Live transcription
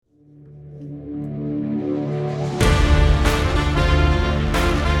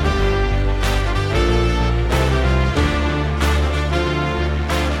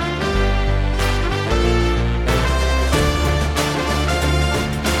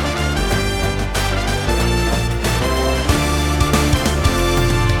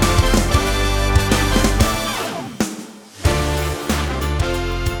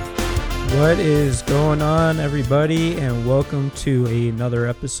What is going on, everybody, and welcome to another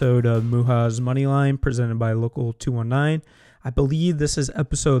episode of Muha's Moneyline presented by Local 219. I believe this is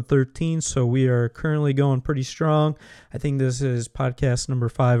episode 13, so we are currently going pretty strong. I think this is podcast number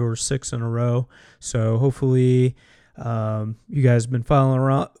 5 or 6 in a row, so hopefully you guys have been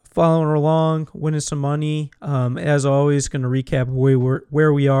following along, winning some money. As always, going to recap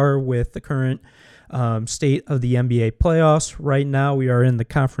where we are with the current state of the NBA playoffs. Right now, we are in the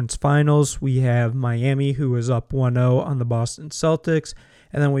conference finals. We have Miami, who is up 1-0 on the Boston Celtics.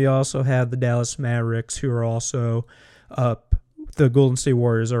 And then we also have the Dallas Mavericks, who are also up. The Golden State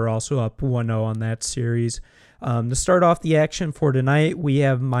Warriors are also up 1-0 on that series. To start off the action for tonight, we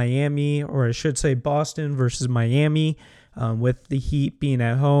have Miami, or I should say Boston versus Miami. With the Heat being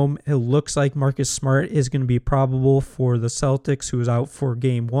at home, it looks like Marcus Smart is going to be probable for the Celtics, who is out for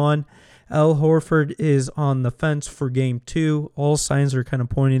Game 1. Al Horford is on the fence for Game 2. All signs are kind of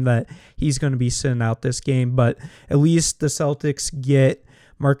pointing that he's going to be sitting out this game, but at least the Celtics get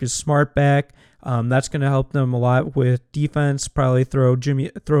Marcus Smart back. That's going to help them a lot with defense. Probably throw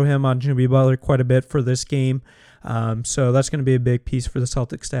him on Jimmy Butler quite a bit for this game. So that's going to be a big piece for the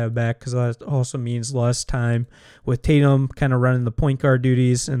Celtics to have back, because that also means less time with Tatum kind of running the point guard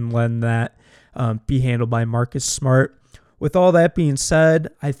duties and letting that be handled by Marcus Smart. With all that being said,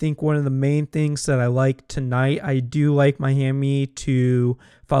 I think one of the main things that I like tonight, I do like Miami to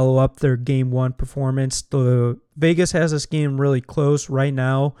follow up their Game 1 performance. The Vegas has this game really close right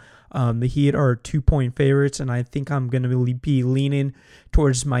now. The Heat are 2-point favorites, and I think I'm going to be leaning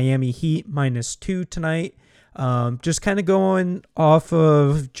towards Miami Heat -2 tonight. Just kind of going off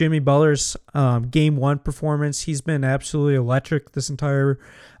of Jimmy Butler's Game 1 performance. He's been absolutely electric this entire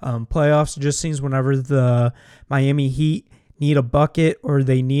playoffs. It just seems whenever the Miami Heat need a bucket or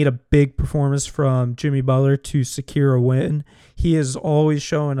they need a big performance from Jimmy Butler to secure a win, he is always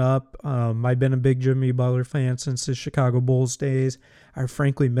showing up. I've been a big Jimmy Butler fan since the Chicago Bulls days. I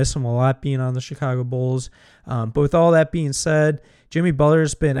frankly miss him a lot being on the Chicago Bulls. But with all that being said, Jimmy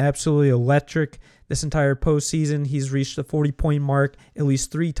Butler's been absolutely electric this entire postseason. He's reached the 40-point mark at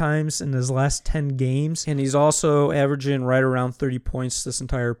least 3 times in his last 10 games, and he's also averaging right around 30 points this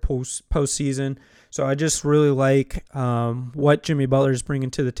entire postseason. So I just really like what Jimmy Butler is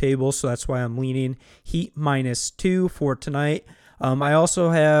bringing to the table, so that's why I'm leaning Heat -2 for tonight. I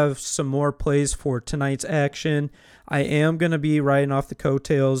also have some more plays for tonight's action. I am going to be riding off the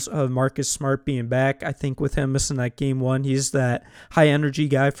coattails of Marcus Smart being back. I think with him missing that Game 1, he's that high-energy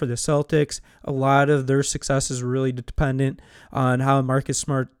guy for the Celtics. A lot of their success is really dependent on how Marcus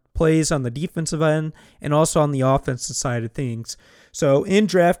Smart plays on the defensive end and also on the offensive side of things. So in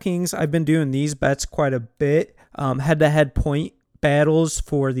DraftKings, I've been doing these bets quite a bit, head-to-head point battles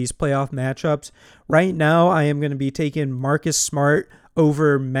for these playoff matchups. Right now, I am going to be taking Marcus Smart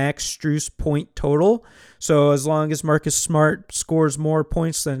over Max Strus point total. So as long as Marcus Smart scores more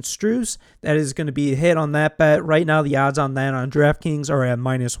points than Strus, that is going to be a hit on that bet. Right now, the odds on that on DraftKings are at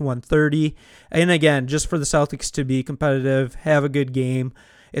 -130. And again, just for the Celtics to be competitive, have a good game,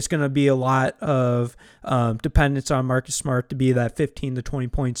 it's going to be a lot of dependence on Marcus Smart to be that 15 to 20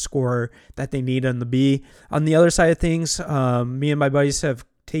 point scorer that they need him to be. On the other side of things, me and my buddies have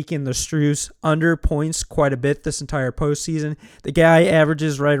taken the Strus under points quite a bit this entire postseason. The guy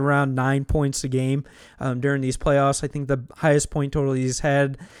averages right around 9 points a game during these playoffs. I think the highest point total he's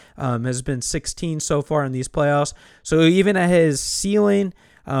had has been 16 so far in these playoffs. So even at his ceiling,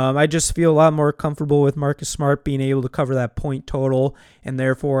 I just feel a lot more comfortable with Marcus Smart being able to cover that point total and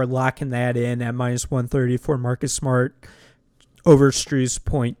therefore locking that in at -130 for Marcus Smart over Strus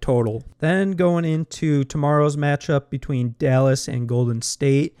point total. Then going into tomorrow's matchup between Dallas and Golden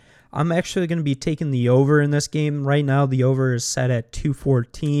State, I'm actually going to be taking the over in this game. Right now, the over is set at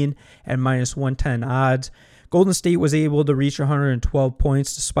 214 at -110 odds. Golden State was able to reach 112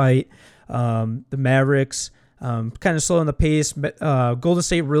 points despite the Mavericks kind of slowing the pace. Golden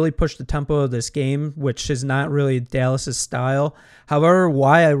State really pushed the tempo of this game, which is not really Dallas's style. However,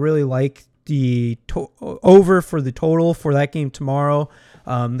 why I really like the over for the total for that game tomorrow.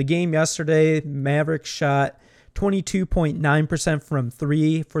 The game yesterday, Mavericks shot 22.9% from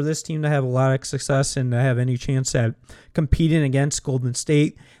 3. For this team to have a lot of success and to have any chance at competing against Golden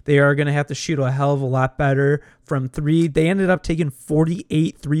State, they are going to have to shoot a hell of a lot better from 3. They ended up taking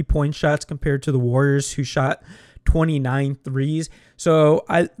 48 3-point shots compared to the Warriors, who shot 29 threes. So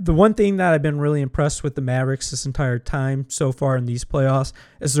the one thing that I've been really impressed with the Mavericks this entire time so far in these playoffs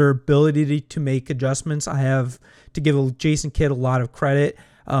is their ability to make adjustments. I have to give Jason Kidd a lot of credit.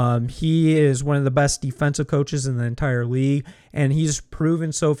 He is one of the best defensive coaches in the entire league, and he's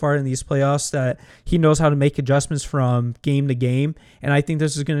proven so far in these playoffs that he knows how to make adjustments from game to game. And I think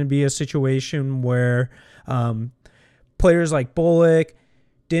this is going to be a situation where players like Bullock,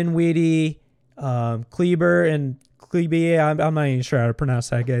 Dinwiddie, Kleber, and Klebe, I'm not even sure how to pronounce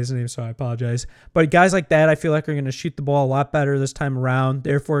that guy's name, so I apologize. But guys like that, I feel like are going to shoot the ball a lot better this time around.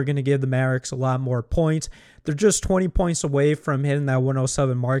 Therefore, are going to give the Mavericks a lot more points. They're just 20 points away from hitting that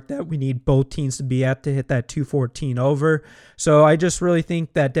 107 mark that we need both teams to be at to hit that 214 over. So I just really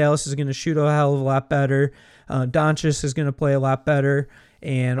think that Dallas is going to shoot a hell of a lot better. Doncic is going to play a lot better.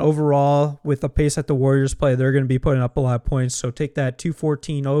 And overall, with the pace that the Warriors play, they're going to be putting up a lot of points. So take that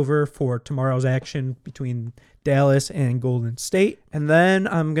 214 over for tomorrow's action between Dallas and Golden State. And then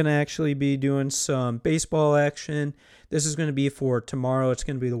I'm going to actually be doing some baseball action. This is going to be for tomorrow. It's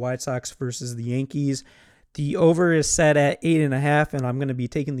going to be the White Sox versus the Yankees. The over is set at 8.5, and I'm going to be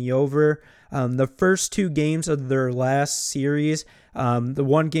taking the over. The first two games of their last series, the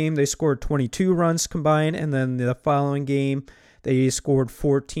one game they scored 22 runs combined, and then the following game they scored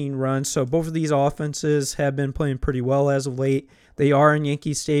 14 runs. So both of these offenses have been playing pretty well as of late. They are in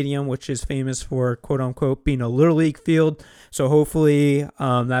Yankee Stadium, which is famous for, quote-unquote, being a Little League field. So hopefully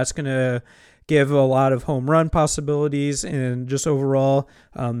that's going to give a lot of home run possibilities. And just overall,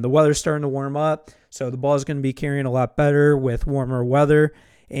 the weather's starting to warm up. So the ball is going to be carrying a lot better with warmer weather.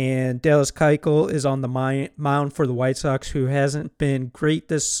 And Dallas Keuchel is on the mound for the White Sox, who hasn't been great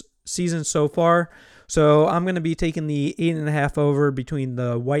this season so far. So I'm going to be taking the 8.5 over between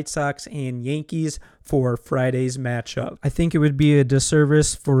the White Sox and Yankees for Friday's matchup. I think it would be a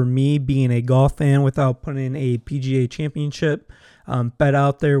disservice for me being a golf fan without putting a PGA Championship bet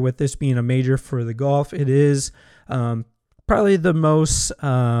out there with this being a major for the golf. It is probably the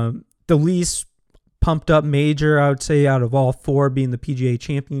least pumped up major, I would say, out of all four, being the PGA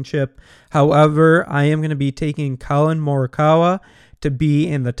Championship. However, I am going to be taking Collin Morikawa to be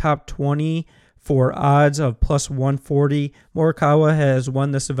in the top 20 for odds of plus 140. Morikawa has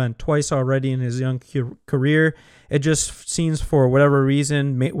won this event twice already in his young career. It just seems, for whatever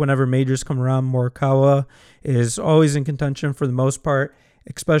reason, whenever majors come around, Morikawa is always in contention for the most part,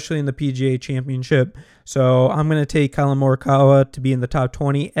 especially in the PGA Championship. So I'm going to take Collin Morikawa to be in the top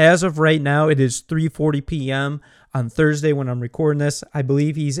 20. As of right now, it is 3:40 p.m. on Thursday when I'm recording this. I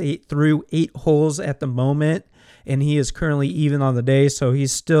believe he's through 8 holes at the moment, and he is currently even on the day. So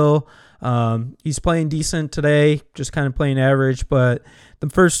he's still he's playing decent today, just kind of playing average. But the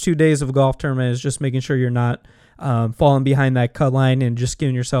first 2 days of a golf tournament is just making sure you're not falling behind that cut line and just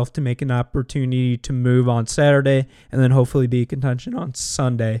giving yourself to make an opportunity to move on Saturday and then hopefully be in contention on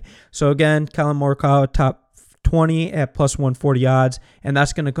Sunday. So again, Collin Morikawa, top 20 at plus 140 odds. And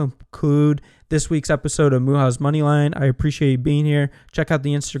that's going to conclude this week's episode of Muha's Moneyline. I appreciate you being here. Check out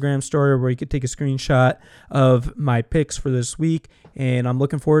the Instagram story where you could take a screenshot of my picks for this week. And I'm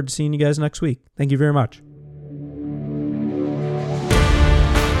looking forward to seeing you guys next week. Thank you very much.